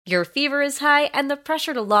Your fever is high and the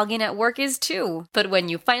pressure to log in at work is too. But when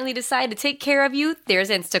you finally decide to take care of you, there's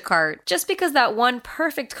Instacart. Just because that one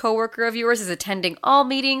perfect coworker of yours is attending all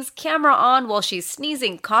meetings, camera on while she's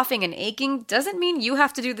sneezing, coughing, and aching, doesn't mean you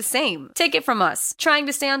have to do the same. Take it from us. Trying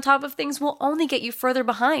to stay on top of things will only get you further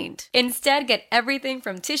behind. Instead, get everything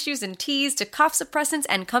from tissues and teas to cough suppressants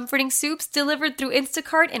and comforting soups delivered through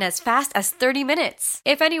Instacart in as fast as 30 minutes.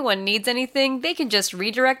 If anyone needs anything, they can just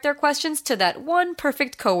redirect their questions to that one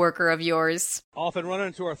perfect coworker of yours. Off and running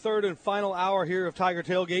into our third and final hour here of Tiger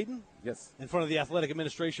Tailgating. Yes. In front of the Athletic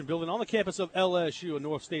Administration Building on the campus of LSU. And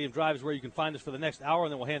North Stadium Drive is where you can find us for the next hour,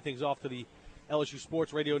 and then we'll hand things off to the LSU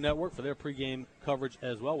Sports Radio Network for their pregame coverage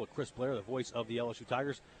as well with Chris Blair, the voice of the LSU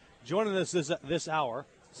Tigers. Joining us this hour,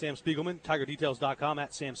 Sam Spiegelman, TigerDetails.com,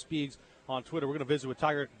 at Sam Spiegs on Twitter. We're going to visit with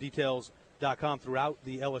TigerDetails.com throughout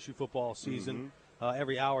the LSU football season.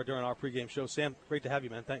 Every hour during our pregame show. Sam, great to have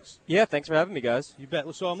you, man. Thanks. Yeah, thanks for having me, guys. You bet.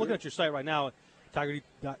 So I'm looking at your site right now,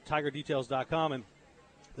 TigerDetails.com, and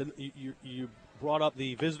then you brought up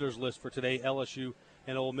the visitors list for today, LSU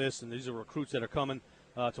and Ole Miss, and these are recruits that are coming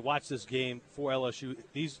to watch this game for LSU.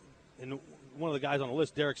 And one of the guys on the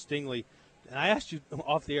list, Derek Stingley, and I asked you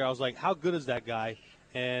off the air, I was like, how good is that guy?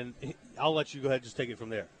 And I'll let you go ahead and just take it from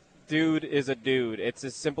there. Dude is a dude. It's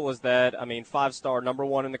as simple as that. I mean, 5-star, number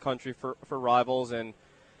one in the country for Rivals, and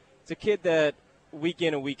it's a kid that week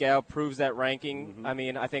in and week out proves that ranking. I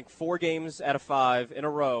mean, I think 4 games out of 5 in a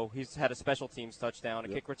row, he's had a special teams touchdown, a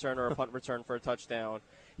kick return or a punt return for a touchdown.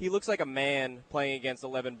 He looks like a man playing against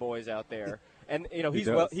 11 boys out there. And, you know,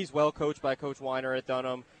 he's well coached by Coach Weiner at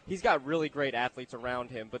Dunham. He's got really great athletes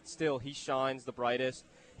around him, but still he shines the brightest.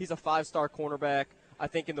 He's a 5-star cornerback. I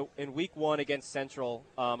think in week 1 against Central,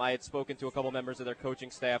 I had spoken to a couple members of their coaching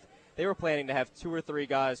staff. They were planning to have 2 or 3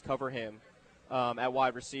 guys cover him at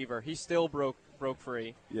wide receiver. He still broke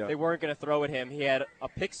free. Yeah. They weren't going to throw at him. He had a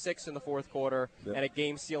pick 6 in the fourth quarter and a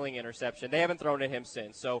game-sealing interception. They haven't thrown at him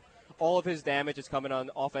since. So all of his damage is coming on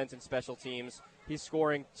offense and special teams. He's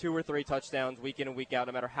scoring 2 or 3 touchdowns week in and week out,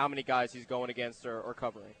 no matter how many guys he's going against or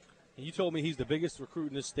covering. And you told me he's the biggest recruit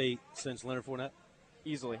in this state since Leonard Fournette?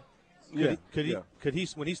 Easily. Could he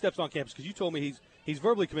when he steps on campus? Because you told me he's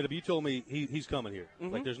verbally committed, but you told me he's coming here.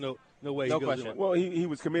 Like there's no way. No he goes question. in. Well, he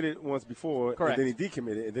was committed once before, Correct. and then he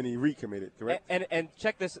decommitted, and then he recommitted. Correct. And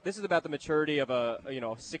check this. This is about the maturity of a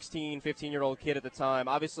 16, 15-year-old kid at the time.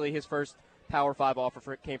 Obviously, his first Power 5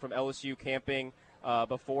 offer came from LSU camping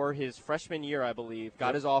before his freshman year, I believe.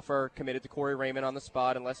 Got his offer, committed to Corey Raymond on the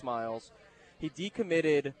spot and Les Miles. He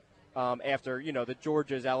decommitted after, the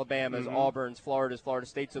Georgias, Alabamas, Auburns, Florida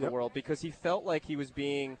States of the world, because he felt like he was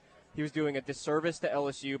doing a disservice to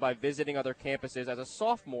LSU by visiting other campuses as a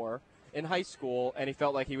sophomore in high school, and he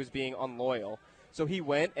felt like he was being unloyal. So he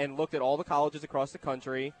went and looked at all the colleges across the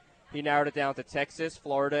country. He narrowed it down to Texas,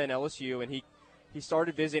 Florida, and LSU, and he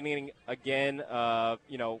started visiting again,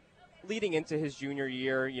 leading into his junior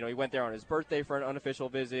year. He went there on his birthday for an unofficial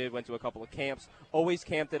visit, went to a couple of camps, always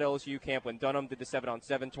camped at LSU camp when Dunham did the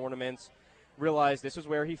 7-on-7 tournaments, realized this was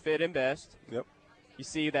where he fit in best. Yep. You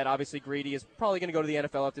see that obviously Greedy is probably going to go to the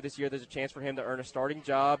NFL after this year. There's a chance for him to earn a starting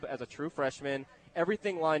job as a true freshman.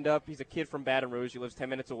 Everything lined up. He's a kid from Baton Rouge. He lives 10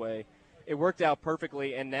 minutes away. It worked out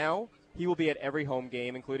perfectly, and now he will be at every home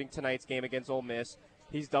game, including tonight's game against Ole Miss.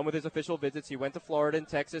 He's done with his official visits. He went to Florida and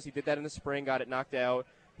Texas. He did that in the spring, got it knocked out.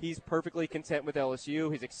 He's perfectly content with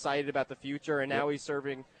LSU. He's excited about the future, and now he's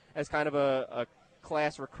serving as kind of a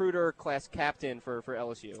class recruiter, class captain for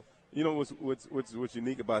LSU. You know what's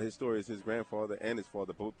unique about his story is his grandfather and his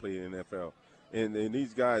father both played in the NFL, and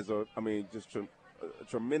these guys are, just a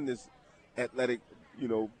tremendous athletic,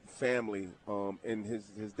 family. And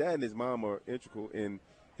his dad and his mom are integral in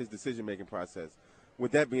his decision-making process.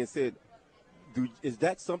 With that being said, is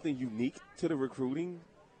that something unique to the recruiting?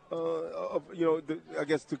 I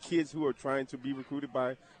guess to kids who are trying to be recruited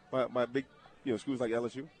by big, schools like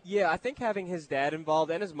LSU? Yeah, I think having his dad involved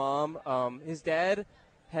and his mom, his dad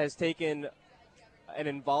has taken an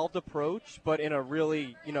involved approach, but in a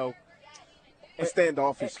really, a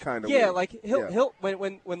standoffish kind of yeah, way. like he'll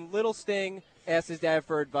when Little Sting asks his dad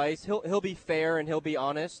for advice, he'll be fair and he'll be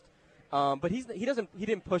honest. But he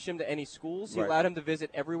didn't push him to any schools. He allowed him to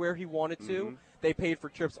visit everywhere he wanted to. They paid for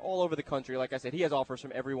trips all over the country. Like I said, he has offers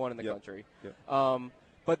from everyone in the country.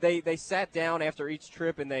 But they sat down after each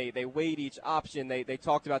trip and they weighed each option. They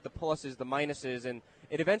talked about the pluses, the minuses, and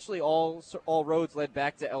it eventually all roads led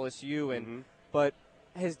back to LSU. But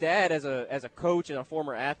his dad, as a coach and a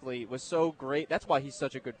former athlete, was so great. That's why he's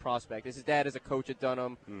such a good prospect. His dad is a coach at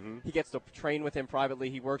Dunham. He gets to train with him privately.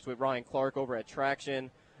 He works with Ryan Clark over at Traction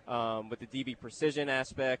with the DB Precision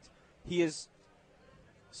aspect. He is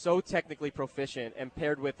so technically proficient, and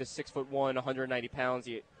paired with the 6'1", 190 pounds,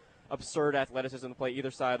 the absurd athleticism to play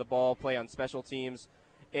either side of the ball, play on special teams,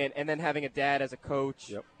 and then having a dad as a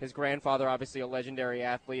coach, his grandfather obviously a legendary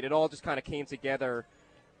athlete. It all just kind of came together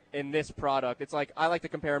in this product. It's like I like to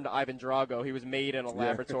compare him to Ivan Drago. He was made in a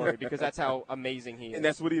laboratory because that's how amazing he is. And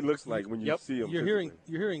that's what he looks like when you see him. You're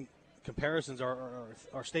hearing comparisons or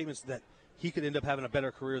statements that he could end up having a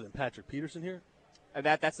better career than Patrick Peterson here. And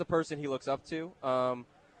that's the person he looks up to.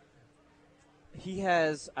 He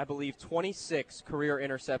has, I believe, 26 career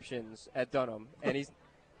interceptions at Dunham, and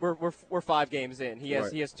we're 5 games in. He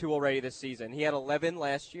has 2 already this season. He had 11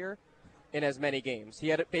 last year in as many games. He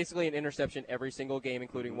had basically an interception every single game,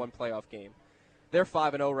 including one playoff game. They're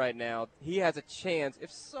 5-0 right now. He has a chance, if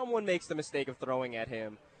someone makes the mistake of throwing at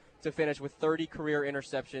him, to finish with 30 career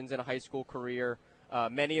interceptions in a high school career.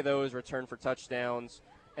 Many of those return for touchdowns.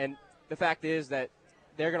 And the fact is that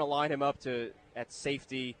they're going to line him up at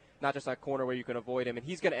safety, not just at corner where you can avoid him. And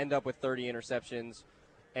he's going to end up with 30 interceptions.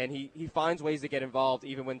 And he finds ways to get involved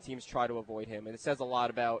even when teams try to avoid him. And it says a lot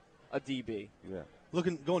about a DB. Yeah.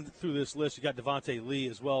 Going through this list, you got Devontae Lee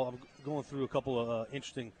as well. I'm going through a couple of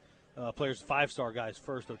interesting players, 5-star guys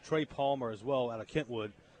first. Trey Palmer as well out of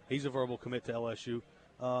Kentwood. He's a verbal commit to LSU.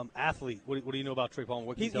 Athlete, what do you know about Trey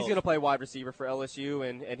Palmer? He's going to play wide receiver for LSU,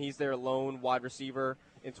 and he's their lone wide receiver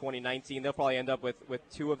in 2019. They'll probably end up with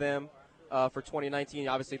 2 of them for 2019.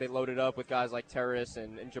 Obviously, they loaded up with guys like Terrace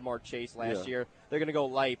and Jamar Chase last year. They're going to go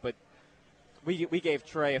light, but we gave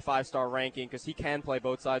Trey a 5-star ranking because he can play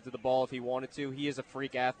both sides of the ball if he wanted to. He is a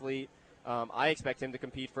freak athlete. I expect him to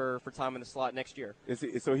compete for time in the slot next year.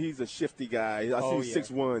 So he's a shifty guy. I see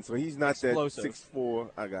 6'1", so he's not explosive. That 6'4".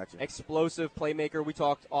 I got you. Explosive playmaker. We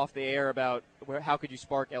talked off the air about how could you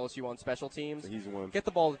spark LSU on special teams. So he's one. Get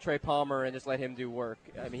the ball to Trey Palmer and just let him do work.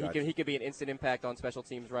 I mean, he could be an instant impact on special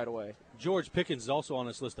teams right away. George Pickens is also on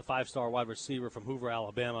this list, a 5-star wide receiver from Hoover,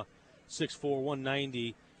 Alabama, 6'4",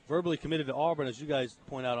 190, verbally committed to Auburn, as you guys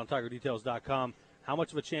point out on TigerDetails.com. How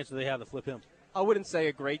much of a chance do they have to flip him? I wouldn't say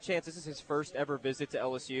a great chance. This is his first ever visit to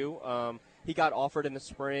LSU. He got offered in the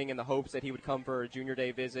spring in the hopes that he would come for a junior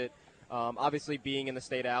day visit. Obviously, being in the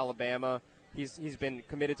state of Alabama, he's been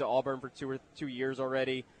committed to Auburn for 2 years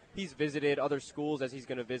already. He's visited other schools as he's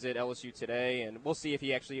going to visit LSU today, and we'll see if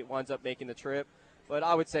he actually winds up making the trip. But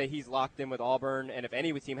I would say he's locked in with Auburn, and if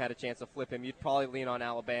any team had a chance to flip him, you'd probably lean on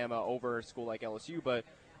Alabama over a school like LSU. But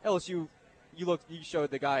LSU, you showed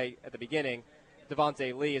the guy at the beginning.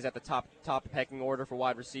 Devontae Lee is at the top pecking order for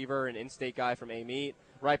wide receiver, an in-state guy from Amite.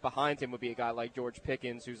 Right behind him would be a guy like George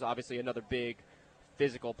Pickens, who's obviously another big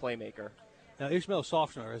physical playmaker. Now, Ishmael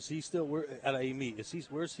Softner, is he still at Amite?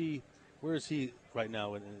 Where is he right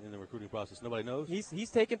now in the recruiting process? Nobody knows? He's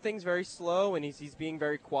taking things very slow, and he's being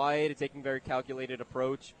very quiet and taking a very calculated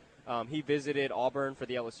approach. He visited Auburn for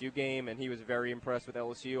the LSU game, and he was very impressed with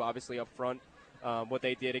LSU, obviously up front, what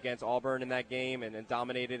they did against Auburn in that game and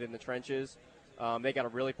dominated in the trenches. They got a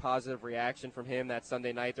really positive reaction from him that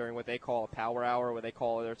Sunday night during what they call a power hour, what they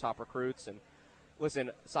call their top recruits. And listen,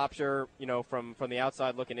 Sopsher, from the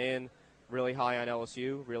outside looking in, really high on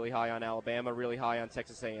LSU, really high on Alabama, really high on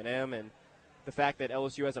Texas A&M. And the fact that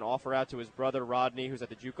LSU has an offer out to his brother Rodney, who's at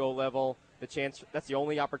the JUCO level, that's the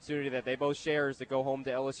only opportunity that they both share is to go home to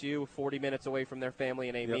LSU, 40 minutes away from their family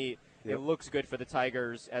in Amite. Yep. It looks good for the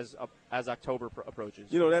Tigers as October approaches.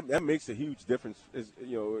 That makes a huge difference.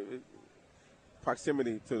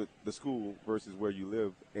 Proximity to the school versus where you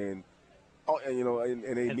live, and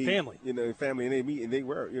family, family, and they meet, and they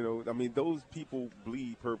wear, those people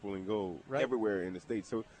bleed purple and gold everywhere in the state.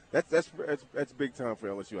 So that's big time for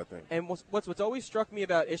LSU, I think. And what's always struck me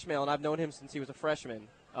about Ishmael, and I've known him since he was a freshman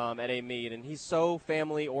at Amite, and he's so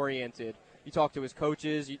family oriented. You talk to his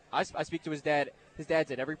coaches. I speak to his dad. His dad's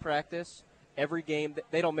at every practice, every game.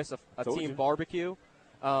 They don't miss a team barbecue.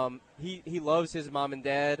 He loves his mom and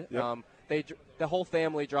dad. Yep. The whole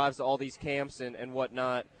family drives to all these camps and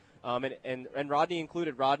whatnot, and Rodney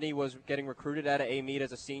included. Rodney was getting recruited out of Amite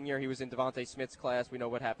as a senior. He was in Devontae Smith's class. We know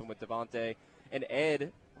what happened with Devontae. And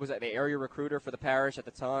Ed was the area recruiter for the parish at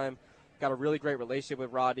the time. Got a really great relationship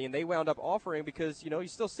with Rodney, and they wound up offering because, you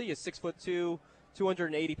still see a 6'2",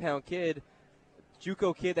 280-pound kid,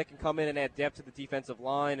 JUCO kid that can come in and add depth to the defensive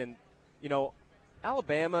line. And,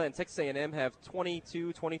 Alabama and Texas A&M have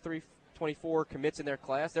 22, 23, 24 commits in their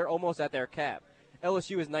class. They're almost at their cap.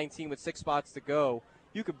 LSU is 19 with 6 spots to go.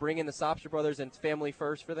 You could bring in the Sopsher brothers and family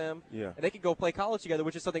first for them. Yeah. And they could go play college together,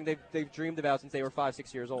 which is something they've dreamed about since they were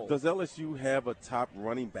 5-6 years old. Does LSU have a top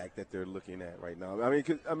running back that they're looking at right now? We're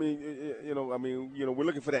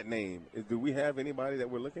looking for that name. Do we have anybody that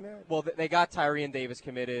we're looking at? Well, they got Tyrion Davis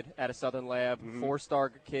committed at a Southern Lab,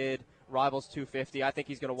 4-star kid, Rivals 250. I think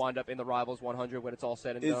he's going to wind up in the Rivals 100 when it's all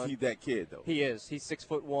said and done. Is he that kid, though? He is. He's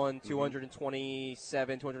 6'1",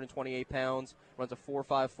 227, 228 pounds, runs a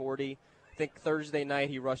 4.5 40. I think Thursday night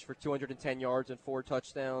he rushed for 210 yards and 4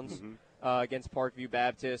 touchdowns against Parkview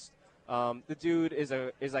Baptist. The dude is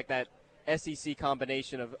like that SEC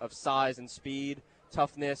combination of size and speed,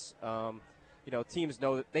 toughness. Teams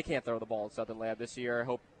know that they can't throw the ball at Southern Lab this year. I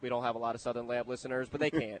hope we don't have a lot of Southern Lab listeners, but they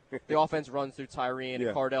can't. The offense runs through Tyree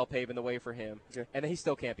and Cardell paving the way for him, and he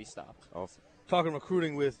still can't be stopped. Awesome. Talking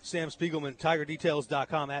recruiting with Sam Spiegelman,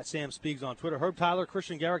 TigerDetails.com, at Sam Spiegs on Twitter. Herb Tyler,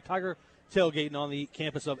 Christian Garrick, Tiger tailgating on the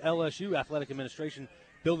campus of LSU. Athletic Administration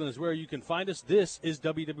Building is where you can find us. This is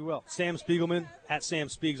WWL. Sam Spiegelman, at Sam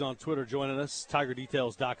Spiegs on Twitter, joining us,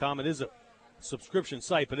 TigerDetails.com. It is a subscription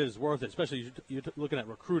site, but it is worth it, especially you're looking at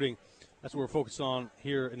recruiting. That's what we're focused on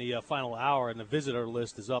here in the final hour, and the visitor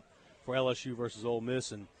list is up for LSU versus Ole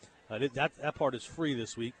Miss, and that part is free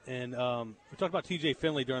this week. And we talked about T.J.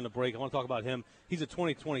 Finley during the break. I want to talk about him. He's a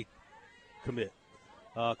 2020 commit,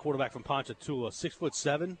 quarterback from Ponchatoula,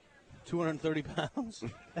 6'7", 230 pounds.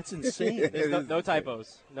 That's insane. No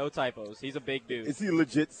typos. No typos. He's a big dude. Is he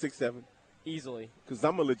legit 6'7"? Easily. Because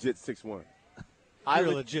I'm a legit 6'1". You're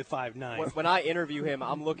a legit 5'9". When I interview him,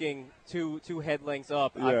 I'm looking two head lengths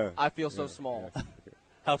up. Yeah. I feel so small. Yeah.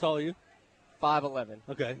 How tall are you? 5'11".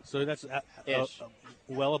 Okay, so that's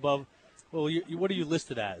well above. Well, what are you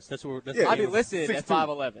listed as? I'd be listed at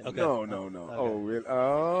 5'11". Okay. No. Okay. Oh, really?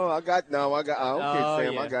 Oh, I got. Okay,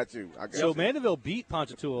 Sam, yeah. I got you. So Mandeville beat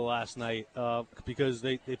Ponchatoula last night because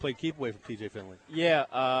they played keep away from T.J. Finley.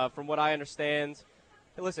 Yeah, from what I understand,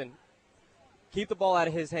 hey, listen, keep the ball out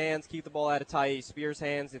of his hands, keep the ball out of Ty Spears'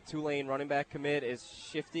 hands. The Tulane running back commit is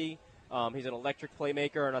shifty. He's an electric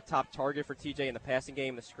playmaker and a top target for TJ in the passing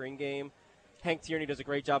game, the screen game. Hank Tierney does a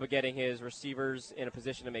great job of getting his receivers in a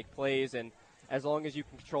position to make plays, and as long as you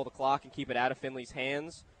can control the clock and keep it out of Finley's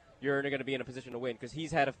hands, you're going to be in a position to win because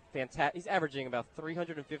he's averaging about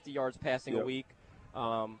 350 yards passing a week.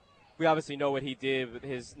 We obviously know what he did with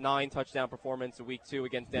his 9 touchdown performance in week 2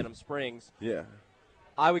 against Denham Springs. Yeah.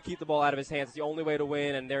 I would keep the ball out of his hands. It's the only way to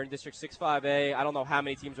win, and they're in District 6-5A. I don't know how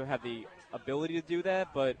many teams would have the ability to do that,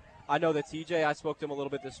 but I know that TJ, I spoke to him a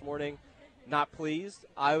little bit this morning, not pleased.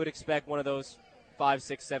 I would expect one of those 5,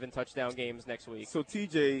 6, 7 touchdown games next week. So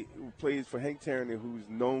TJ plays for Hank Tierney, who's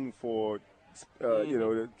known for,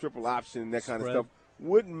 the triple option, that kind of stuff.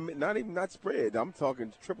 Not spread. I'm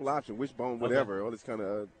talking triple option, wishbone, whatever, all this kind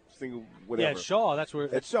of single whatever. Yeah, at Shaw. That's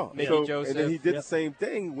where. At Shaw. Mickey Joseph. And then he did the same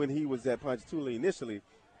thing when he was at Ponchatoula initially.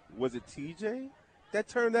 Was it TJ that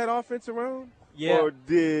turned that offense around? Yeah. Or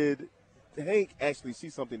did Hank actually see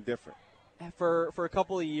something different? For a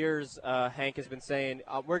couple of years, Hank has been saying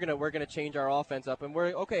we're gonna change our offense up, and we're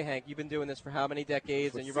okay. Hank, you've been doing this for how many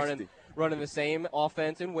decades, and you're running the same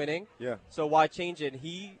offense and winning. Yeah. So why change it?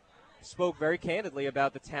 He spoke very candidly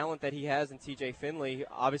about the talent that he has in T.J. Finley.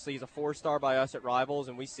 Obviously, he's a 4-star by us at Rivals,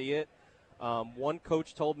 and we see it. One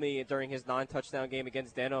coach told me during his 9-touchdown game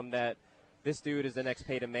against Denham that this dude is the next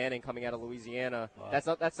Peyton Manning coming out of Louisiana.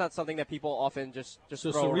 Wow. That's not something that people often just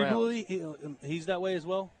so throw cerebrally, around. He's that way as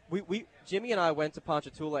well? We Jimmy and I went to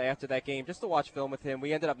Ponchatoula after that game just to watch film with him.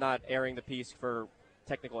 We ended up not airing the piece for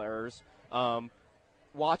technical errors.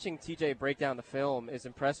 Watching TJ break down the film is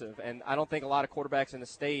impressive, and I don't think a lot of quarterbacks in the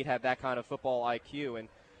state have that kind of football IQ, and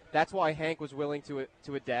that's why Hank was willing to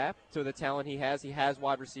adapt to the talent he has. He has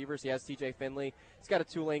wide receivers. He has TJ Finley. He's got a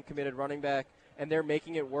Tulane committed running back, and they're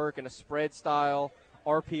making it work in a spread-style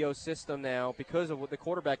RPO system now because of the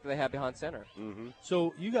quarterback that they have behind center. Mm-hmm.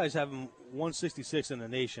 So you guys have him 166 in the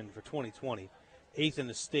nation for 2020, 8th in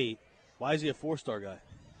the state. Why is he a 4-star guy?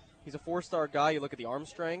 He's a 4-star guy. You look at the arm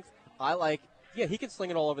strength. He can sling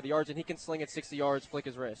it all over the yards, and he can sling it 60 yards, flick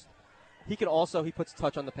his wrist. He puts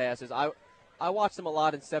touch on the passes. I watched him a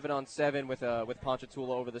lot in 7-on-7 with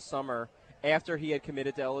Ponchatoula over the summer. After he had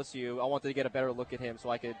committed to LSU, I wanted to get a better look at him so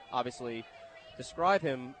I could obviously describe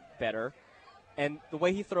him better. And the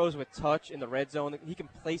way he throws with touch in the red zone, he can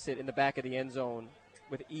place it in the back of the end zone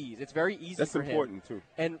with ease. It's very easy for him. That's important, too.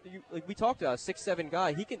 And we talked about a 6'7"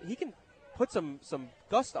 guy. He can put some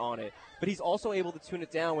gust on it, but he's also able to tune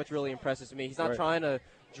it down, which really impresses me. He's not trying to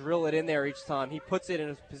drill it in there each time. He puts it in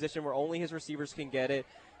a position where only his receivers can get it.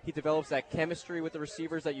 He develops that chemistry with the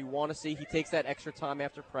receivers that you want to see. He takes that extra time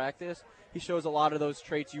after practice. He shows a lot of those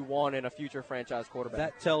traits you want in a future franchise quarterback.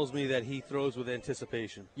 That tells me that he throws with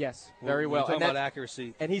anticipation. Yes, very well. We're talking about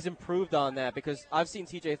accuracy. And he's improved on that because I've seen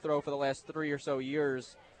TJ throw for the last 3 or so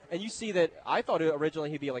years, and you see that I thought originally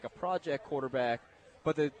he'd be like a project quarterback,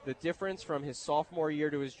 but the difference from his sophomore year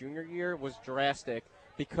to his junior year was drastic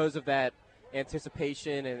because of that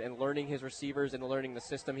anticipation and learning his receivers and learning the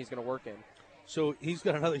system he's going to work in. So he's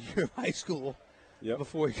got another year of high school Yep.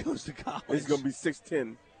 before he goes to college. He's going to be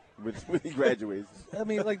 6'10" when he graduates. I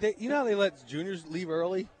mean, like how they let juniors leave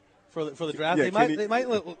early for the draft. Yeah, they might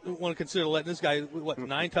want to consider letting this guy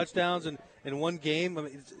 9 touchdowns in one game. I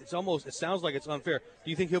mean, it sounds like it's unfair.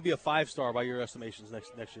 Do you think he'll be a 5-star by your estimations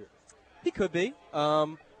next year? He could be.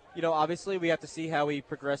 Obviously we have to see how he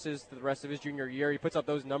progresses to the rest of his junior year. He puts up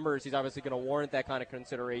those numbers. He's obviously going to warrant that kind of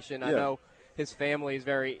consideration. Yeah. I know his family is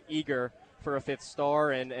very eager for a 5th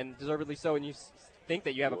star, and deservedly so. And you think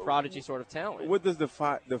that you have a prodigy sort of talent. What does the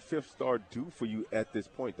 5th star do for you at this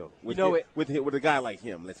point, though? With a guy like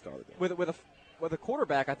him, let's call it that. With a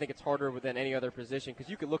quarterback, I think it's harder than any other position because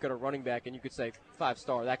you could look at a running back and you could say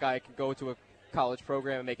 5-star. That guy can go to a college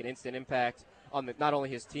program and make an instant impact on not only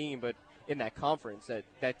his team but in that conference.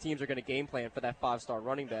 That teams are going to game plan for that 5-star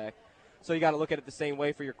running back. So you got to look at it the same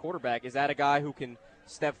way for your quarterback. Is that a guy who can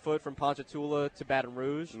step foot from Ponchatoula to Baton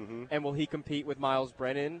Rouge, and will he compete with Miles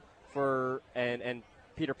Brennan and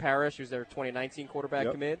Peter Parrish, who's their 2019 quarterback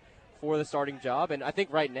commit, for the starting job? And I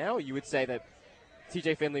think right now you would say that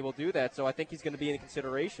TJ Finley will do that. So I think he's going to be in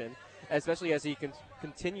consideration, especially as he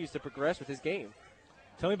continues to progress with his game.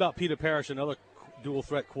 Tell me about Peter Parrish, another dual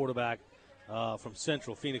threat quarterback from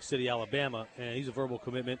Central Phoenix City, Alabama, and he's a verbal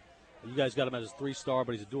commitment. You guys got him as a 3-star,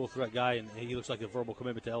 but he's a dual threat guy, and he looks like a verbal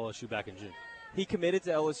commitment to LSU back in June. He committed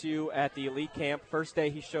to LSU at the elite camp. First day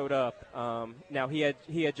he showed up. Now he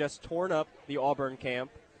had just torn up the Auburn camp.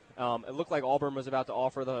 It looked like Auburn was about to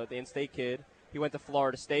offer the in-state kid. He went to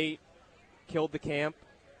Florida State, killed the camp,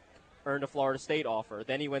 earned a Florida State offer.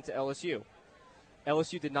 Then he went to LSU.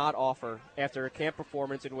 LSU did not offer after a camp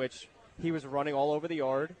performance in which he was running all over the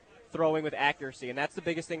yard, throwing with accuracy, and that's the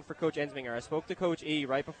biggest thing for Coach Ensminger. I spoke to Coach E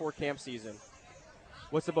right before camp season.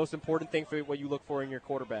 What's the most important thing for what you look for in your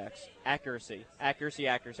quarterbacks? Accuracy. Accuracy,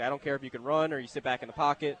 accuracy. I don't care if you can run or you sit back in the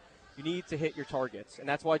pocket. You need to hit your targets, and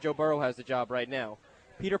that's why Joe Burrow has the job right now.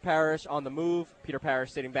 Peter Parrish on the move, Peter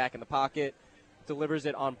Parrish sitting back in the pocket, delivers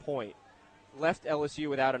it on point. Left LSU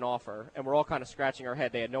without an offer, and we're all kind of scratching our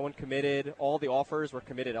head. They had no one committed. All the offers were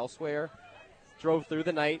committed elsewhere. Drove through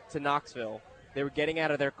the night to Knoxville. They were getting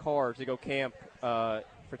out of their car to go camp for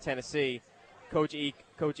Tennessee. Coach E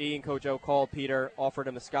and Coach O called Peter, offered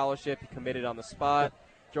him a scholarship. He committed on the spot.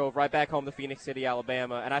 Drove right back home to Phoenix City,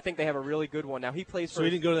 Alabama, and I think they have a really good one. Now he plays for. So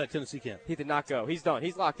he didn't go to that Tennessee camp. He did not go. He's done.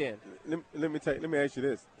 He's locked in. Let me ask you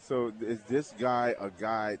this. So is this guy a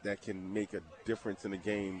guy that can make a difference in the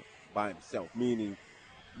game by himself? Meaning,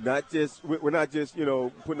 we're not just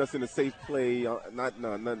putting us in a safe play. None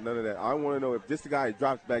of that. I want to know if this guy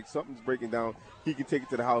drops back, something's breaking down, he can take it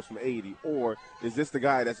to the house from 80, or is this the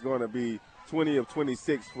guy that's going to be 20 of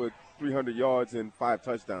 26 for 300 yards and 5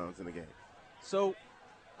 touchdowns in a game? So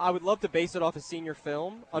I would love to base it off his senior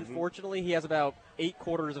film. Unfortunately, he has about 8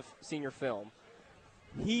 quarters of senior film.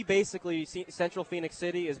 He basically, Central Phoenix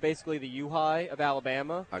City is basically the U-High of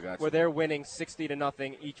Alabama, where they're winning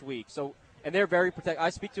 60-0 each week. So, and they're very protective. I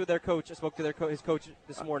speak to their coach. I spoke to his coach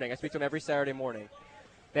this morning. I speak to him every Saturday morning.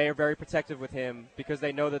 They are very protective with him because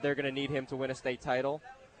they know that they're going to need him to win a state title.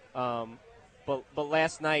 But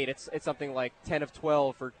last night it's something like 10 of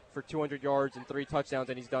 12 for 200 yards and 3 touchdowns,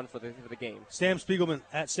 and he's done for the game. Sam Spiegelman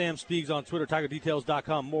at Sam Spiegs on Twitter,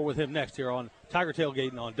 TigerDetails.com. More with him next here on Tiger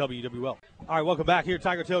Tailgating on WWL. All right, welcome back here,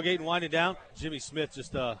 Tiger Tailgating, winding down. Jimmy Smith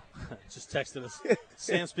just texted us.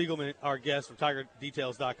 Sam Spiegelman, our guest from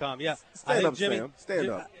TigerDetails.com. Yeah, Stand up, Jimmy, Sam. Stand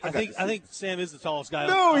up. I think Sam is the tallest guy.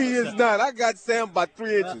 No, he is not. I got Sam by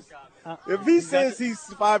 3 inches. If he says he's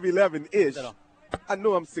 5'11"-ish, I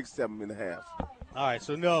know I'm 6'7" and a half. All right,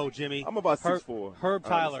 so no, Jimmy. I'm about 6'4". Herb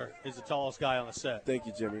Tyler is the tallest guy on the set. Thank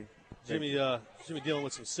you, Jimmy. Jimmy dealing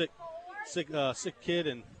with some sick kid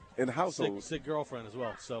and household sick girlfriend as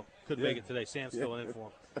well. So couldn't make it today. Sam's filling in for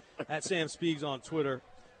him. At Sam Spiegs on Twitter.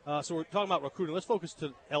 So we're talking about recruiting. Let's focus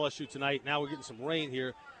to LSU tonight. Now we're getting some rain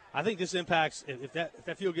here. I think this impacts if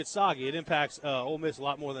that field gets soggy, it impacts Ole Miss a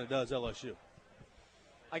lot more than it does LSU.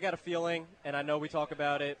 I got a feeling, and I know we talk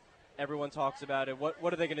about it. Everyone talks about it. What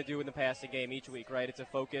are they going to do in the passing game each week, right? It's a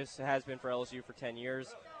focus. It has been for LSU for 10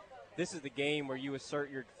 years. This is the game where you assert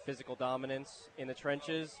your physical dominance in the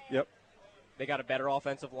trenches. Yep. They got a better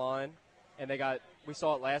offensive line, and we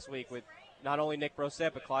saw it last week with not only Nick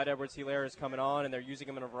Brossette, but Clyde Edwards-Helaire is coming on, and they're using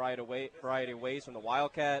him in a variety of ways, from the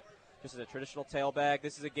Wildcat just as a traditional tailback.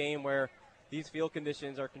 This is a game where these field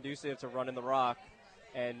conditions are conducive to running the rock,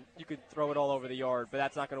 and you could throw it all over the yard, but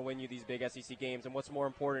that's not going to win you these big SEC games. And what's more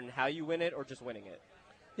important, how you win it or just winning it?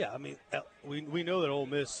 Yeah, I mean, we know that Ole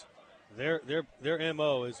Miss, their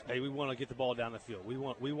MO is, hey, we want to get the ball down the field. We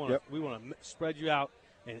want to spread you out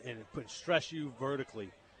and stress you vertically.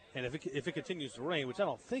 And if it continues to rain, which I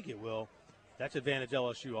don't think it will, that's advantage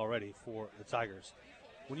LSU already for the Tigers.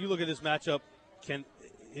 When you look at this matchup,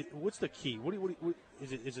 what's the key? What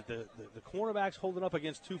is it? Is it the cornerbacks holding up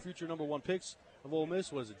against two future number one picks of Ole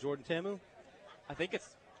Miss? What is it, Jordan Ta'amu? I think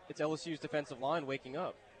it's LSU's defensive line waking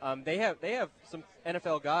up. They have some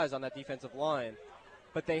NFL guys on that defensive line,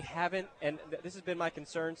 but they haven't. And this has been my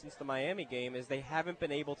concern since the Miami game, is they haven't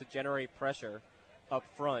been able to generate pressure up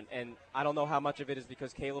front. And I don't know how much of it is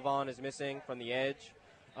because Caleb Vaughn is missing from the edge,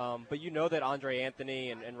 but you know that Andre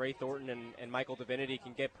Anthony and Ray Thornton and Michael Divinity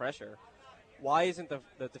can get pressure. Why isn't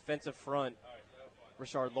the defensive front,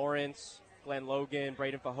 Rashard Lawrence, Glenn Logan,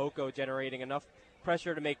 Braden Fajoko, generating enough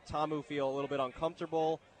pressure to make Ta'amu feel a little bit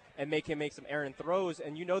uncomfortable and make him make some errant throws?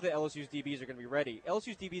 And you know that LSU's DBs are going to be ready.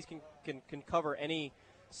 LSU's DBs can cover any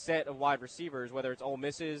set of wide receivers, whether it's Ole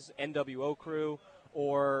Miss's, NWO crew,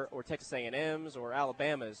 or Texas A&M's or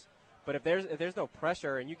Alabama's. But if there's no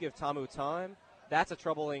pressure and you give Ta'amu time, that's a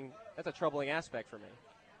troubling aspect for me.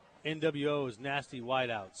 NWO is nasty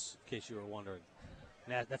wideouts, in case you were wondering.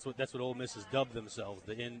 That's what Ole Miss has dubbed themselves,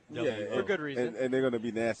 the NWO. Yeah, for good reason. And they're going to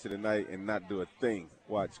be nasty tonight and not do a thing.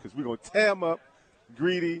 Watch, because we're going to tear them up.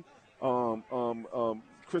 Greedy,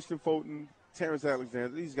 Christian Fulton, Terrence Alexander.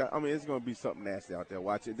 These guys. I mean, it's going to be something nasty out there.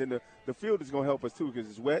 Watch it. Then the field is going to help us too because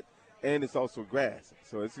it's wet and it's also grass.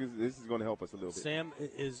 So this is going to help us a little bit. Sam,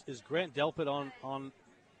 is Grant Delpit on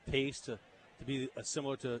pace to be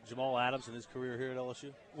similar to Jamal Adams in his career here at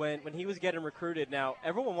LSU? When he was getting recruited, now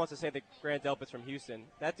everyone wants to say that Grant Delpit's from Houston.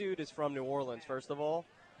 That dude is from New Orleans, first of all.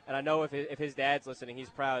 And I know if his dad's listening, he's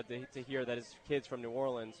proud to hear that his kid's from New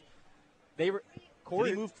Orleans. Did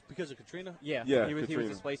he move because of Katrina? Yeah, he was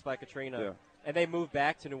displaced by Katrina. Yeah. And they moved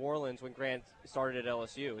back to New Orleans when Grant started at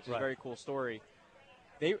LSU, which is a very cool story.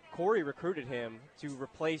 Corey recruited him to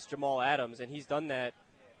replace Jamal Adams, and he's done that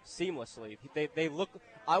seamlessly. They look.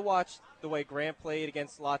 I watched the way Grant played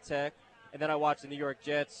against La Tech, and then I watched the New York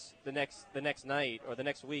Jets the next night or the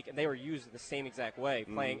next week, and they were used in the same exact way,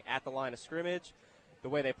 playing at the line of scrimmage, the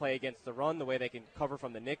way they play against the run, the way they can cover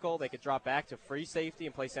from the nickel, they could drop back to free safety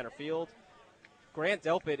and play center field. Grant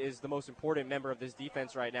Delpit is the most important member of this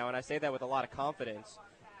defense right now, and I say that with a lot of confidence.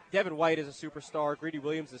 Devin White is a superstar. Greedy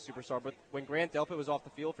Williams is a superstar. But when Grant Delpit was off the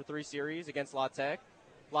field for 3 series against La Tech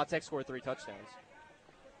scored 3 touchdowns.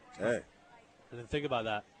 Hey. I didn't think about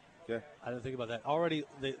that. Yeah. I didn't think about that. Already,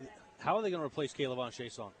 how are they going to replace K'Lavon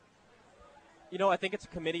Chaisson? I think it's a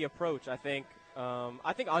committee approach. I think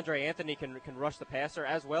Andre Anthony can rush the passer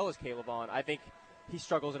as well as K'Lavon. I think he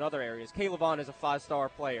struggles in other areas. K'Lavon is a 5-star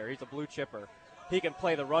player. He's a blue chipper. He can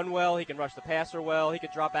play the run well. He can rush the passer well. He can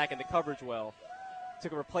drop back into coverage well.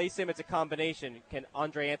 To replace him, it's a combination. Can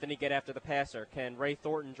Andre Anthony get after the passer? Can Ray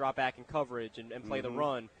Thornton drop back in coverage and play the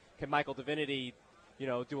run? Can Michael Divinity, do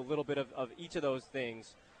a little bit of each of those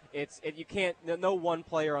things? You can't. No one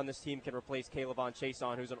player on this team can replace K'Lavon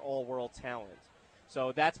Chaisson, who's an all-world talent.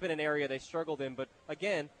 So that's been an area they struggled in. But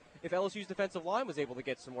again, if LSU's defensive line was able to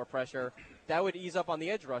get some more pressure, that would ease up on the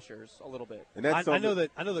edge rushers a little bit. And that's I know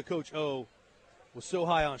that Coach O was so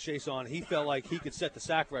high on Chaisson, he felt like he could set the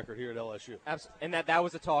sack record here at LSU. And that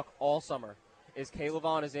was the talk all summer. Is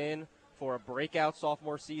K'Lavon is in for a breakout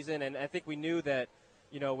sophomore season, and I think we knew that,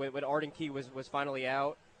 when Arden Key was finally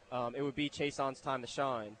out, it would be Chaisson's time to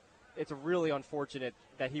shine. It's really unfortunate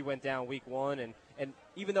that he went down week 1, and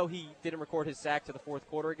even though he didn't record his sack to the fourth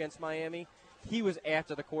quarter against Miami, he was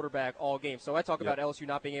after the quarterback all game. So I talk about LSU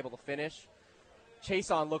not being able to finish.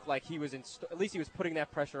 Chaisson looked like he was at least he was putting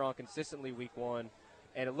that pressure on consistently week 1,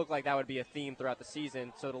 and it looked like that would be a theme throughout the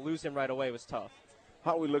season. So to lose him right away was tough.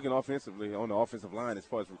 How are we looking offensively on the offensive line as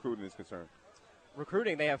far as recruiting is concerned?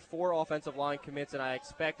 Recruiting, they have 4 offensive line commits, and I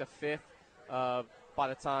expect a 5th by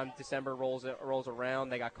the time December rolls around.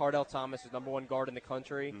 They got Cardell Thomas, who's number 1 guard in the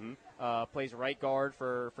country, plays right guard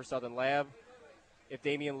for Southern Lab. If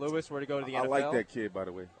Damian Lewis were to go to the NFL. I like that kid, by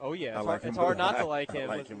the way. Oh, yeah. It's hard not to like him.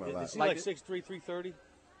 I like him a lot. Is he like 6'3", 330?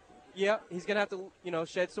 Yeah, he's going to have to,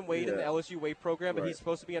 shed some weight in the LSU weight program, but he's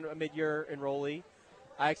supposed to be a mid-year enrollee.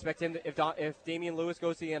 I expect him to, if Damian Lewis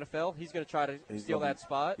goes to the NFL, he's going to try to steal that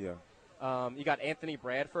spot. Yeah. You got Anthony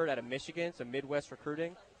Bradford out of Michigan, some Midwest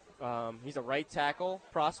recruiting. He's a right tackle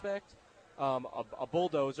prospect, a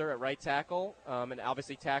bulldozer at right tackle, and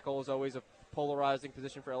obviously tackle is always a polarizing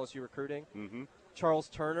position for LSU recruiting. Mm-hmm. Charles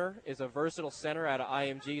Turner is a versatile center out of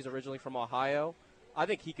IMG. He's originally from Ohio. I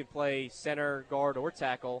think he could play center, guard, or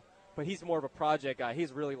tackle, but he's more of a project guy.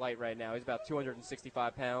 He's really light right now. He's about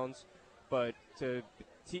 265 pounds. But to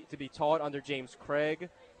be taught under James Craig,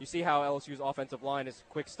 you see how LSU's offensive line is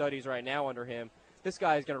quick studies right now under him. This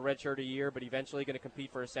guy is going to redshirt a year, but eventually going to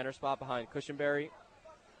compete for a center spot behind Cushenberry.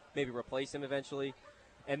 maybe replace him eventually.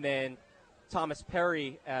 And then Thomas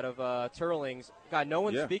Perry out of Turlings, guy no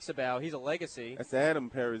one speaks about. He's a legacy. That's Adam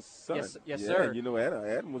Perry's son. Yes, yeah, sir. You know,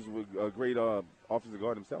 Adam was a great offensive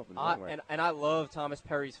guard himself. And I love Thomas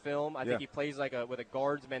Perry's film. I think he plays with a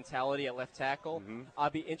guard's mentality at left tackle. Mm-hmm.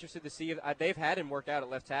 I'd be interested to see if they've had him work out at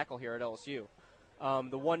left tackle here at LSU.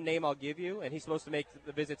 The one name I'll give you, and he's supposed to make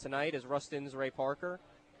the visit tonight, is Rustin's Ray Parker.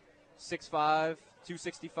 6'5",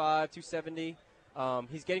 265, 270.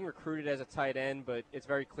 He's getting recruited as a tight end, but it's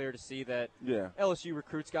very clear to see that LSU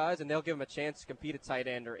recruits guys, and they'll give him a chance to compete at tight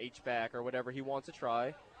end or H-back or whatever he wants to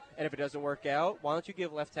try. And if it doesn't work out, why don't you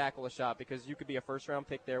give left tackle a shot? Because you could be a first-round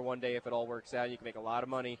pick there one day if it all works out. You can make a lot of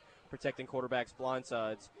money protecting quarterbacks' blind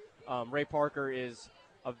sides. Ray Parker is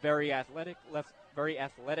a very athletic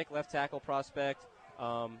left tackle prospect,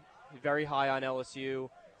 very high on LSU.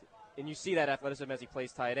 And you see that athleticism as he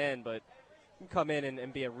plays tight end, but he can come in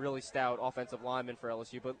and be a really stout offensive lineman for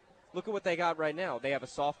LSU. But look at what they got right now. They have a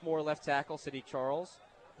sophomore left tackle, Sadiq Charles.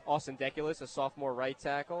 Austin Deculus, a sophomore right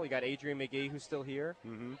tackle. You got Adrian McGee, who's still here.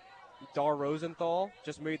 Mm-hmm. Dar Rosenthal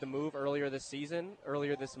just made the move earlier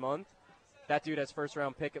this month. That dude has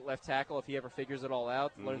first-round pick at left tackle if he ever figures it all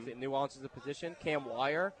out, learns the nuances of the position. Cam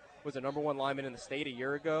Wire was a number one lineman in the state a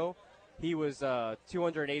year ago. He was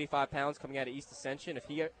 285 pounds coming out of East Ascension. If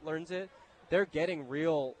he learns it, they're getting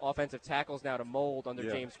real offensive tackles now to mold under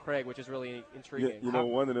James Craig, which is really intriguing. You know,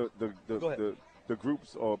 one of the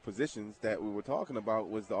groups or positions that we were talking about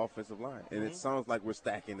was the offensive line, and it sounds like we're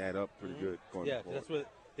stacking that up pretty good going forward. Yeah, that's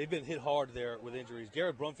what they've been hit hard there with injuries.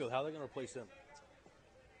 Garrett Brumfield, how are they going to replace him?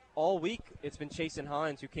 All week, it's been Chasen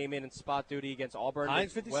Hines, who came in spot duty against Auburn.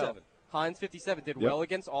 Hines 57. Hines 57 did well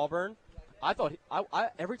against Auburn. I thought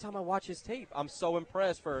every time I watch his tape, I'm so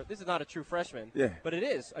impressed. This is not a true freshman, but it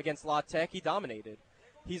is against La Tech. He dominated.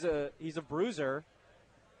 He's a bruiser,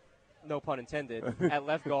 no pun intended, at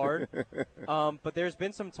left guard. But there's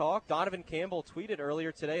been some talk. Donovan Campbell tweeted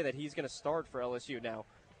earlier today that he's going to start for LSU. Now,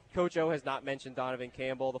 Coach O has not mentioned Donovan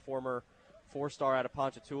Campbell, the former 4-star out of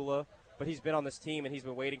Ponchatoula, but he's been on this team and he's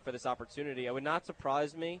been waiting for this opportunity. It would not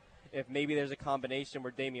surprise me if maybe there's a combination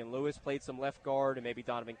where Damian Lewis played some left guard and maybe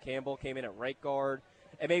Donovan Campbell came in at right guard.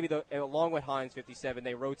 And maybe, along with Hines 57,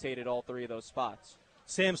 they rotated all three of those spots.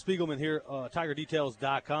 Sam Spiegelman here,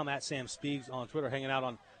 TigerDetails.com, at Sam Spiegs on Twitter, hanging out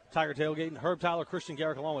on Tiger Tailgating. Herb Tyler, Christian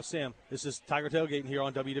Garrick, along with Sam. This is Tiger Tailgating here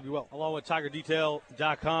on WWL. Along with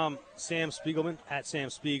TigerDetail.com, Sam Spiegelman, at Sam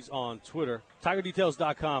Spiegs on Twitter.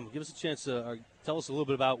 TigerDetails.com, give us a chance to tell us a little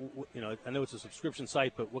bit about, I know it's a subscription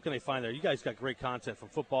site, but what can they find there? You guys got great content from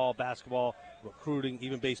football, basketball, recruiting,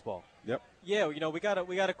 even baseball. Yep. Yeah, we got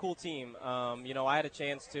a cool team. I had a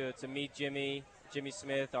chance to meet Jimmy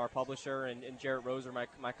Smith, our publisher, and Jarrett Roser,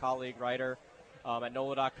 my colleague writer, at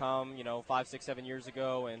NOLA.com, 5, 6, 7 years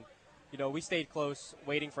ago. And, we stayed close,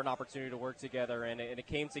 waiting for an opportunity to work together. And it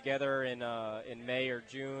came together in May or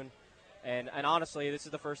June. And honestly, this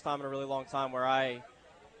is the first time in a really long time where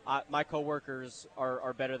my coworkers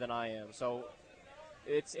are better than I am. So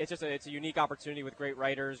it's a unique opportunity with great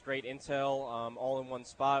writers, great intel, all in one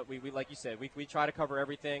spot. We like you said, we try to cover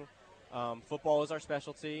everything. Football is our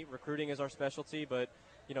specialty, recruiting is our specialty, but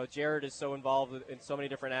Jared is so involved in so many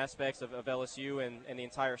different aspects of LSU and the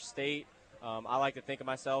entire state. I like to think of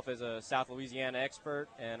myself as a South Louisiana expert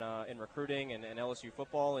and in recruiting and LSU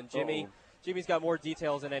football. And Jimmy's got more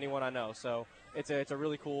details than anyone I know. So it's a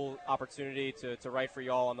really cool opportunity to write for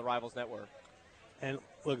y'all on the Rivals Network. And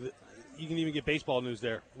look, you can even get baseball news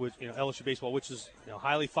there with LSU baseball, which is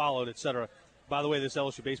highly followed, et cetera. By the way, this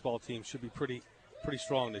LSU baseball team should be pretty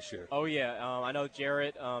strong this year. Oh yeah, I know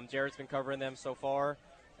Jarrett. Jarrett's been covering them so far,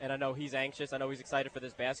 and I know he's anxious. I know he's excited for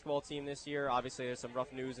this basketball team this year. Obviously, there's some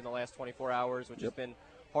rough news in the last 24 hours, which has been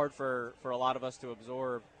hard for a lot of us to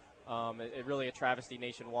absorb. It really a travesty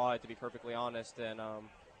nationwide, to be perfectly honest. And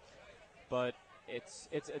but it's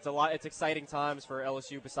a lot. It's exciting times for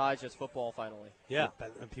LSU besides just football. Finally, yeah,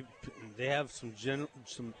 they have some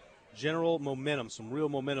general momentum, some real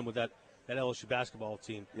momentum with that LSU basketball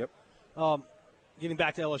team. Yep. Getting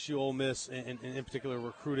back to LSU, Ole Miss, and in particular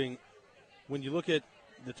recruiting, when you look at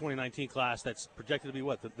the 2019 class, that's projected to be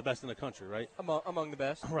the best in the country, right? Among the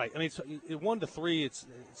best, right? I mean, 1 to 3, it's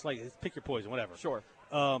like pick your poison, whatever. Sure.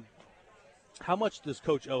 How much does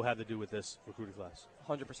Coach O have to do with this recruiting class?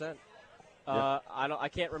 100%. I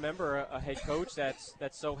can't remember a head coach that's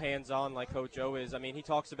so hands-on like Coach O is. I mean, he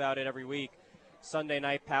talks about it every week. Sunday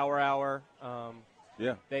night power hour.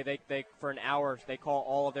 They for an hour they call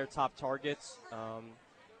all of their top targets,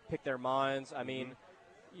 pick their minds. I mean,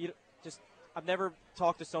 I've never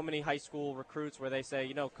talked to so many high school recruits where they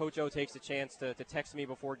say, Coach O takes a chance to text me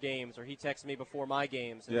before games, or he texts me before my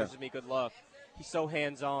games and wishes me good luck. he's so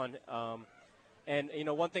hands-on. And,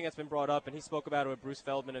 one thing that's been brought up, and he spoke about it with Bruce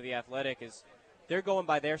Feldman of The Athletic, is they're going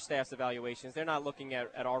by their staff's evaluations. They're not looking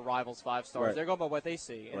at our rivals' 5 stars. Right. They're going by what they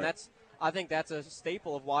see. And I think that's a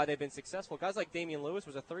staple of why they've been successful. Guys like Damian Lewis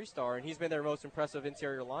was a 3-star, and he's been their most impressive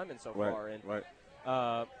interior lineman so far.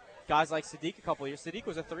 And guys like Sadiq a couple of years. Sadiq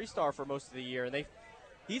was a 3-star for most of the year, and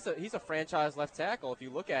he's a franchise left tackle if you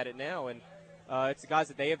look at it now. And it's the guys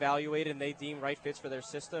that they evaluated and they deem right fits for their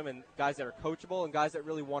system, and guys that are coachable and guys that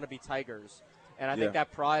really want to be Tigers. And I think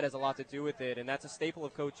that pride has a lot to do with it, and that's a staple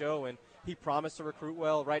of Coach O, and he promised to recruit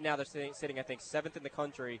well. Right now they're sitting, I think, 7th in the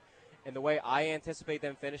country, and the way I anticipate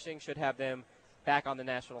them finishing should have them back on the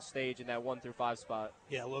national stage in that 1 through 5 spot.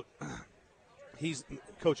 Yeah, look,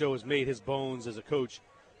 Coach O has made his bones as a coach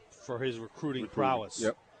for his recruiting prowess.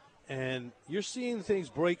 Yep. And you're seeing things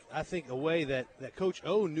break, I think, a way that Coach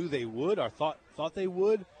O knew they would or thought they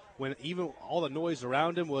would, when even all the noise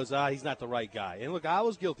around him was, he's not the right guy. And look, I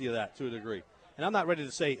was guilty of that to a degree. And I'm not ready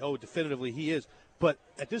to say, definitively he is. But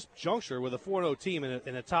at this juncture, with a 4-0 team and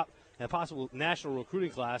a possible national recruiting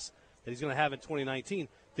class that he's going to have in 2019,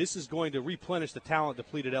 this is going to replenish the talent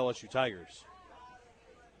depleted LSU Tigers.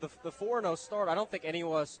 The 4-0 start, I don't think any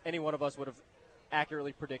one of us would have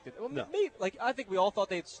accurately predicted. Well, no. I think we all thought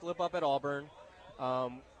they'd slip up at Auburn.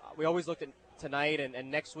 We always looked at tonight and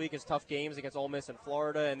next week as tough games against Ole Miss and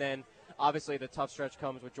Florida, and then obviously the tough stretch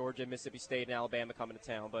comes with Georgia, Mississippi State, and Alabama coming to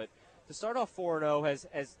town. But to start off 4-0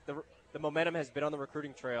 has the momentum has been on the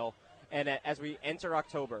recruiting trail, and as we enter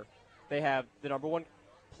October, they have the number 1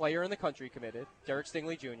 player in the country committed, Derek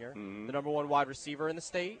Stingley Jr., the number 1 wide receiver in the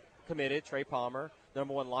state committed, Trey Palmer, the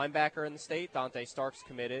number 1 linebacker in the state, Dante Starks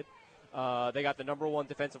committed. They got the number 1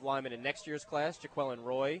 defensive lineman in next year's class, Jaquelin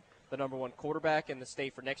Roy, the number 1 quarterback in the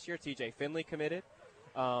state for next year, TJ Finley committed.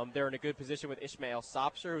 They're in a good position with Ishmael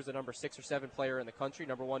Sopser, who's the number 6 or 7 player in the country,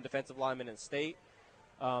 number 1 defensive lineman in the state.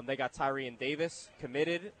 They got Tyrion Davis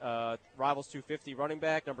committed, Rivals 250 running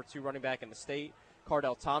back, number 2 running back in the state.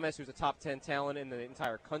 Cardell Thomas, who's a top 10 talent in the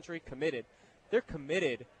entire country, committed. They're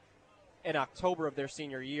committed in October of their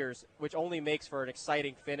senior years, which only makes for an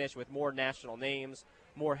exciting finish with more national names,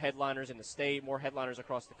 more headliners in the state, more headliners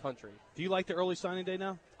across the country. Do you like the early signing day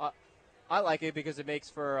now? I like it because it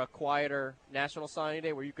makes for a quieter national signing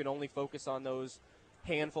day where you can only focus on those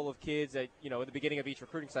handful of kids that, at the beginning of each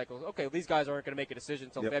recruiting cycle. Okay, these guys aren't going to make a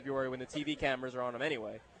decision until February when the TV cameras are on them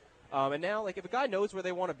anyway. And now, if a guy knows where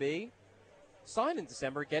they want to be, sign in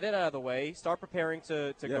December, get it out of the way, start preparing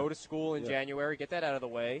to go to school in January, get that out of the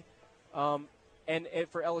way. And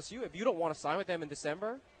for LSU, if you don't want to sign with them in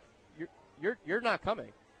December, you're not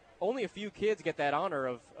coming. Only a few kids get that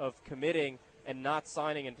honor of committing and not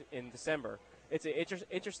signing in December. It's an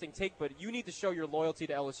interesting take, but you need to show your loyalty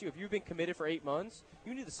to LSU. If you've been committed for 8 months,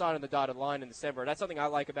 you need to sign on the dotted line in December. That's something I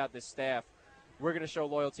like about this staff. We're going to show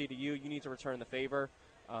loyalty to you. You need to return the favor.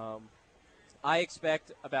 I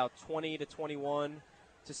expect about 20 to 21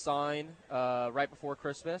 to sign right before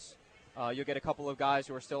Christmas. You'll get a couple of guys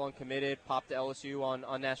who are still uncommitted pop to LSU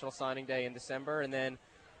on National Signing Day in December, and then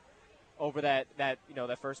over that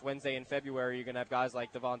first Wednesday in February, you're going to have guys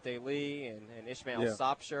like Devontae Lee and Ishmael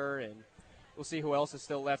Sopser, and we'll see who else is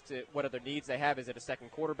still left. What other needs they have? Is it a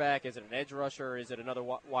second quarterback? Is it an edge rusher? Is it another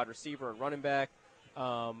wide receiver and running back?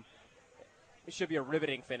 It should be a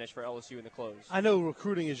riveting finish for LSU in the close. I know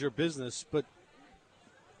recruiting is your business, but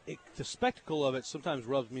the spectacle of it sometimes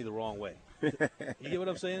rubs me the wrong way. You get what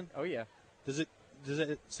I'm saying? Oh, yeah. Does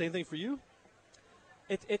it same thing for you?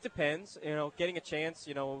 It depends. Getting a chance,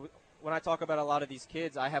 when I talk about a lot of these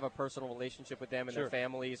kids, I have a personal relationship with them and their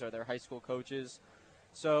families or their high school coaches.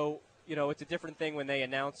 So, it's a different thing when they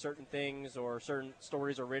announce certain things or certain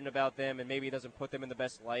stories are written about them and maybe it doesn't put them in the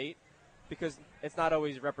best light because it's not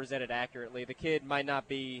always represented accurately. The kid might not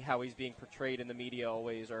be how he's being portrayed in the media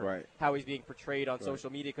always or how he's being portrayed on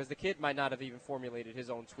social media because the kid might not have even formulated his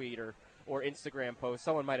own tweet or Instagram post.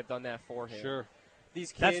 Someone might have done that for him. Sure.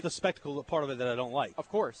 These kids, that's the spectacle part of it that I don't like. Of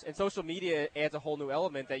course. And social media adds a whole new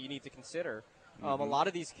element that you need to consider. A lot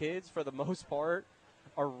of these kids, for the most part,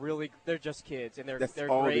 they're just kids. And they're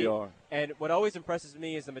all great. They are. And what always impresses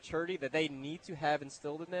me is the maturity that they need to have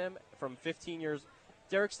instilled in them from 15 years.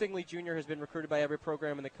 Derek Stingley Jr. has been recruited by every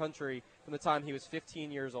program in the country from the time he was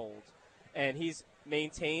 15 years old. And he's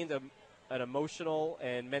maintained an emotional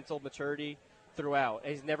and mental maturity throughout.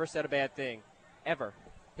 And he's never said a bad thing, ever.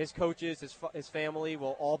 His coaches, his family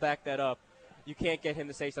will all back that up. You can't get him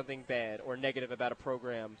to say something bad or negative about a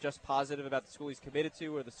program, just positive about the school he's committed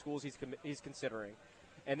to or the schools he's considering.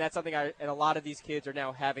 And that's something and a lot of these kids are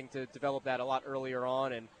now having to develop that a lot earlier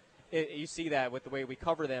on, and you see that with the way we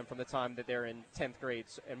cover them from the time that they're in 10th grade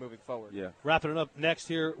and moving forward. Yeah. Wrapping it up next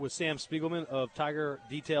here with Sam Spiegelman of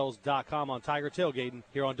TigerDetails.com on Tiger Tailgating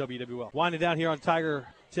here on WWL. Winding down here on Tiger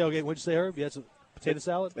Tailgating. What'd you say, Herb? You had some potato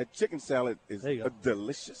salad? That chicken salad is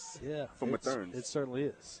delicious. Yeah. From Returns. It certainly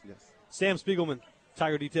is. Yes. Sam Spiegelman,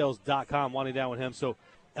 TigerDetails.com, winding down with him. So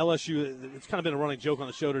LSU, it's kind of been a running joke on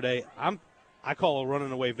the show today. I call a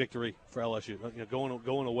running away victory for LSU.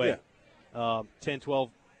 Going away. Yeah. 10, 12,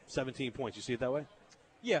 17 points. You see it that way?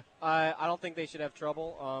 Yeah, I don't think they should have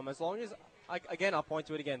trouble. As long as, I'll point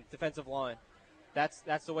to it again, defensive line.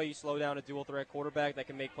 That's the way you slow down a dual-threat quarterback that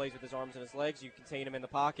can make plays with his arms and his legs. You contain him in the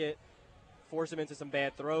pocket, force him into some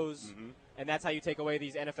bad throws, and that's how you take away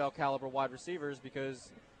these NFL-caliber wide receivers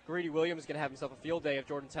because Greedy Williams is going to have himself a field day if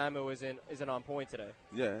Jordan Ta'amu isn't on point today.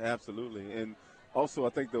 Yeah, absolutely. And also, I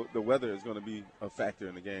think the weather is going to be a factor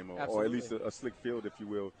in the game, or at least a slick field, if you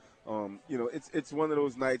will. It's one of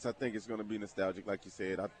those nights. I think it's going to be nostalgic, like you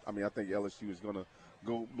said. I think LSU is going to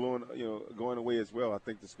going away as well. I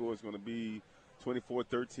think the score is going to be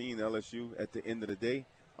 24-13 LSU at the end of the day.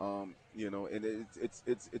 And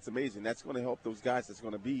it's amazing. That's going to help those guys that's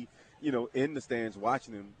going to be, in the stands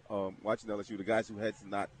watching them, watching LSU. The guys who has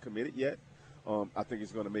not committed yet. I think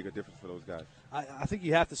it's going to make a difference for those guys. I think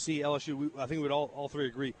you have to see LSU. I think we'd all three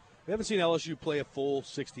agree. We haven't seen LSU play a full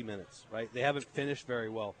 60 minutes, right? They haven't finished very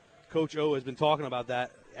well. Coach O has been talking about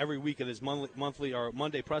that every week at his monthly or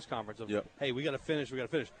Monday press conference of, hey, we got to finish.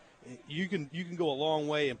 You can go a long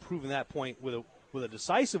way in proving that point with a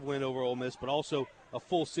decisive win over Ole Miss, but also a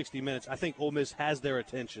full 60 minutes. I think Ole Miss has their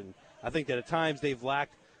attention. I think that at times they've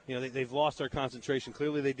lacked, they've lost their concentration.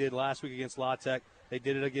 Clearly they did last week against La Tech. They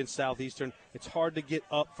did it against Southeastern. It's hard to get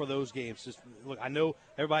up for those games. Just look, I know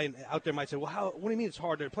everybody out there might say, well, what do you mean it's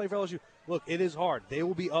hard? They're playing for LSU. Look, it is hard. They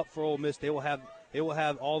will be up for Ole Miss. They will have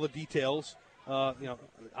all the details,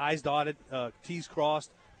 I's dotted, T's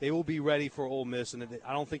crossed. They will be ready for Ole Miss, and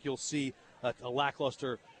I don't think you'll see a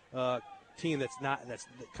lackluster team that's kind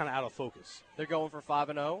of out of focus. They're going for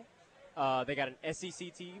 5-0. They got an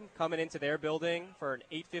SEC team coming into their building for an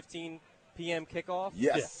 8:15 p.m. kickoff.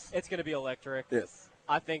 Yes. It's going to be electric. Yes.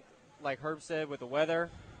 I think, like Herb said, with the weather,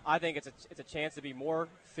 I think it's a chance to be more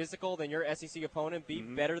physical than your SEC opponent, be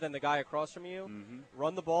better than the guy across from you,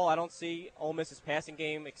 run the ball. I don't see Ole Miss's passing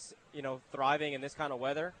game, thriving in this kind of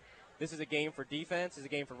weather. This is a game for defense. It's a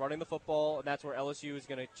game for running the football, and that's where LSU is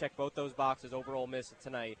going to check both those boxes over Ole Miss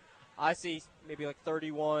tonight. I see maybe like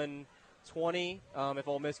 31-20 if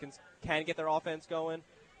Ole Miss can get their offense going.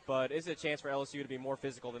 But it's a chance for LSU to be more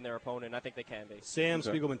physical than their opponent, and I think they can be. Sam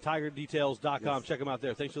Spiegelman, TigerDetails.com. Yes. Check them out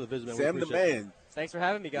there. Thanks for the visit, man. Sam the man. Thanks for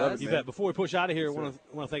having me, guys. You bet. Before we push out of here, I want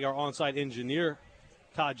to thank our on-site engineer,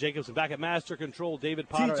 Todd Jacobson, back at Master Control, David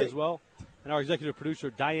Potter as well, and our executive producer,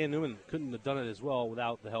 Diane Newman. Couldn't have done it as well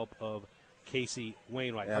without the help of Casey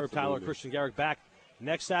Wainwright. Herb Tyler, Christian Garrick back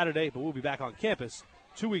next Saturday, but we'll be back on campus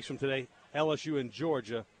 2 weeks from today, LSU in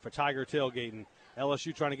Georgia for Tiger Tailgating.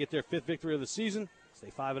 LSU trying to get their 5th victory of the season.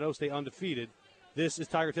 Stay 5-0, stay undefeated. This is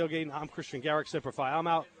Tiger Tailgating. I'm Christian Garrick, Semper Fi. I'm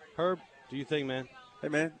out. Herb, do you think, man? Hey,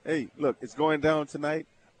 man. Hey, look, it's going down tonight.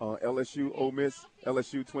 LSU, Ole Miss,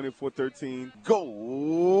 LSU 24-13.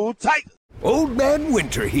 Go Tigers! Old Man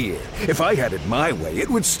Winter here. If I had it my way, it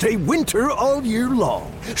would stay winter all year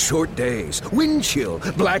long. Short days, wind chill,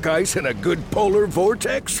 black ice, and a good polar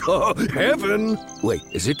vortex. Oh, heaven! Wait,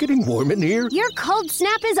 is it getting warm in here? Your cold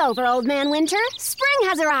snap is over, Old Man Winter. Spring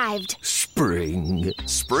has arrived. Spring.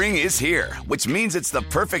 Spring is here, which means it's the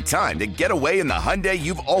perfect time to get away in the Hyundai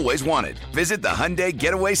you've always wanted. Visit the Hyundai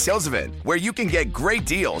Getaway Sales Event, where you can get great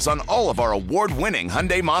deals on all of our award-winning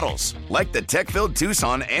Hyundai models, like the tech-filled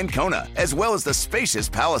Tucson and Kona, as well as the spacious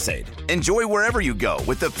Palisade. Enjoy wherever you go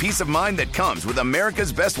with the peace of mind that comes with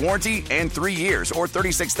America's best warranty and 3 years or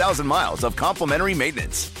 36,000 miles of complimentary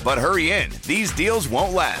maintenance. But hurry in, these deals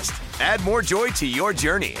won't last. Add more joy to your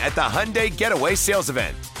journey at the Hyundai Getaway Sales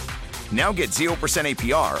Event. Now get 0%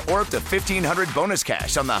 APR or up to $1,500 bonus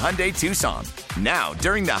cash on the Hyundai Tucson. Now,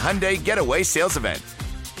 during the Hyundai Getaway Sales Event.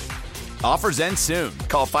 Offers end soon.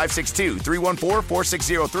 Call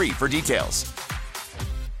 562-314-4603 for details.